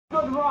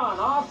Good run.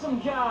 Awesome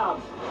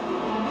job.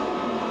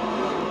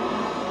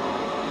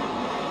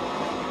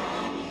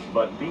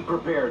 But be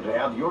prepared to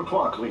have your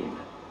clock cleaned.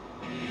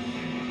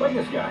 Like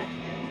this guy.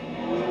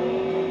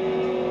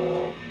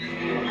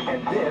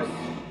 And this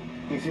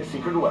is his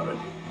secret weapon.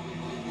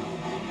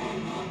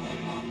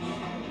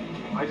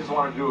 I just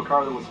wanted to do a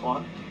car that was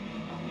fun.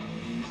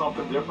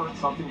 Something different,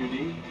 something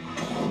unique.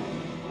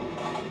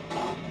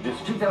 This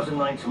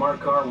 2009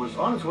 smart car was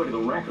on its way to the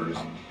wreckers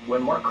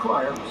when Mark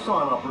Cryer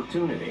saw an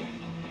opportunity.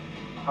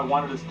 I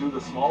wanted to do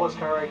the smallest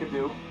car I could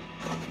do.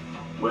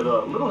 With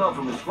a little help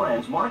from his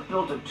friends, Mark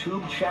built a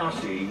tube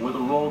chassis with a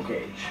roll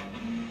cage.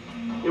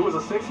 It was a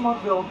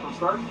 6-month build from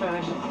start to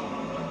finish. It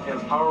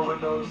has power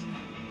windows,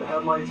 the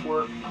headlights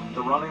work,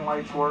 the running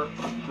lights work.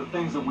 The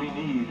things that we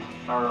need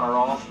are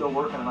all still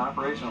working and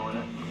operational in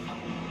it.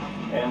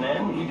 And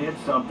then he did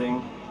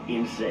something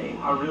insane.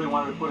 I really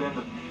wanted to put in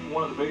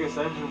one of the biggest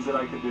engines that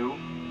I could do,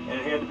 and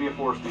it had to be a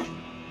 4-speed.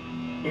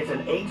 It's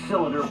an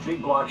 8-cylinder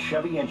big block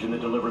Chevy engine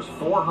that delivers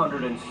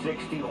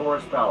 460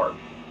 horsepower.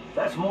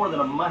 That's more than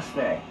a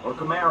Mustang or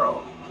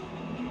Camaro.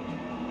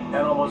 And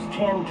almost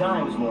 10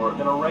 times more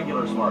than a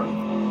regular smart.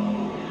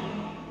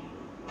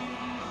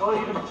 Well,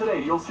 even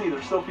today, you'll see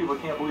there's still people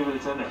that can't believe that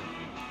it's in there.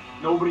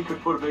 Nobody could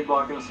put a big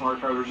block in a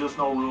smart car. There's just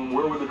no room.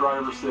 Where would the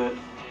driver sit?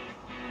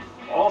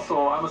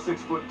 Also, I'm a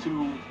 6'2",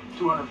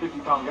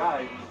 250-pound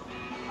guy.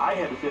 I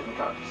had to fit in the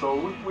car.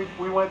 So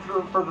we went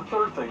through for the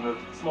third thing, the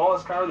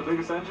smallest car, the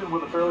biggest engine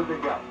with a fairly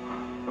big guy.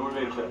 And we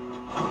made it fit.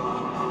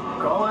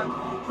 Call it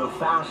the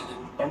fast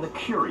and the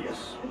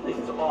curious. I think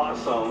it's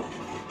awesome.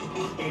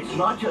 It's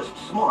not just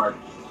smart,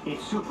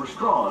 it's super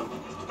strong,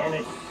 and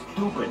it's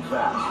stupid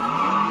fast.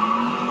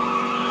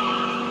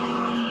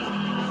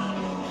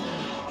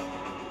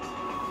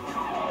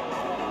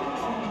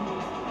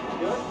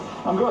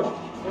 I'm good.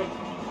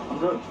 I'm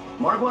good.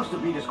 Mark wants to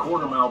beat his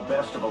quarter-mile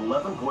best of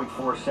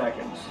 11.4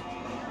 seconds.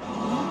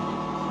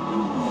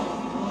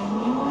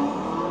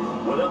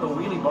 Without the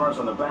wheelie bars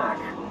on the back,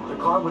 the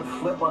car would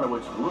flip onto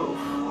its roof.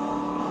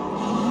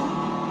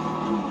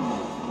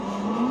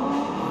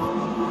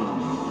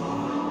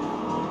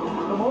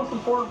 The most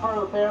important part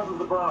of the path is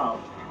the burnout.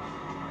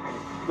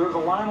 There's a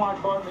line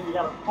lock button and you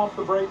got to pump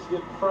the brakes,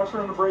 get pressure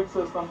in the brake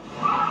system.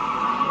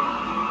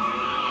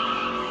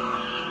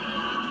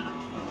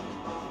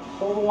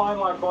 Hold the line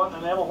lock button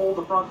and that'll hold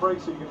the front brake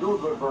so you can do a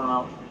good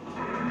burnout.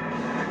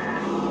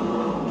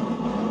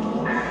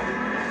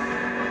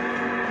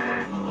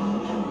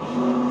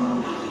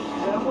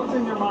 That's what's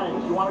in your mind,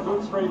 is you want a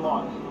good straight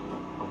launch.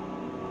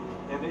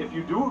 And if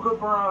you do a good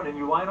burnout and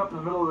you line up in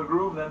the middle of the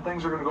groove, then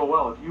things are going to go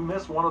well. If you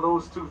miss one of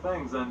those two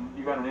things, then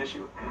you got an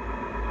issue.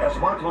 As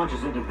Mark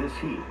launches into this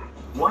heat,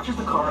 watch as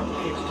the car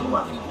kicks to the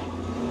left.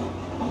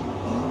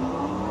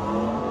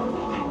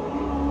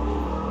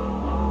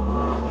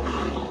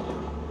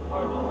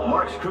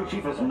 Mark's crew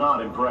chief is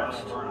not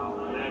impressed.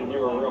 And you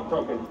were real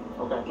crooked.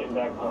 Okay. Getting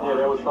back. Yeah,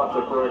 that was tough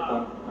to correct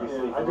then.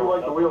 Yeah, I do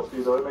like the wheel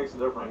speed though, it makes a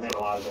difference. It made a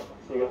lot of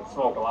difference. You get to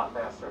smoke a lot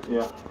faster.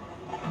 Yeah.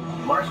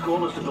 Mark's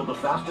goal is to build the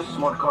fastest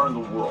smart car in the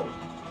world.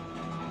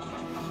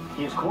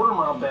 His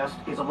quarter-mile best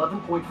is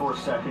 11.4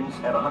 seconds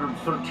at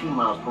 113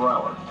 miles per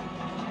hour.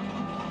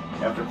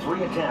 After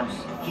 3 attempts,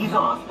 he's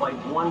off by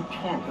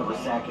 1/10 of a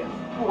second.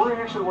 Well, we're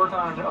actually working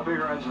on a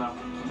bigger engine now.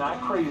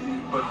 Not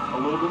crazy, but a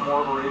little bit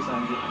more of a race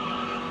engine.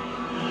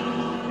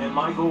 And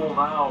my goal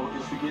now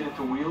is to get it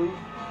to wheelie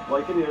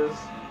like it is,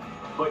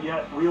 but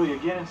yet wheelie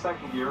again in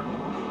second gear.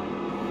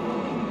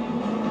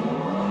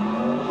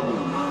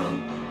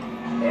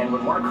 And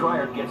when Mark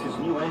Cryer gets his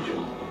new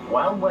engine,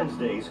 Wild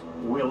Wednesdays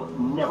will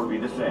never be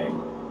the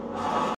same.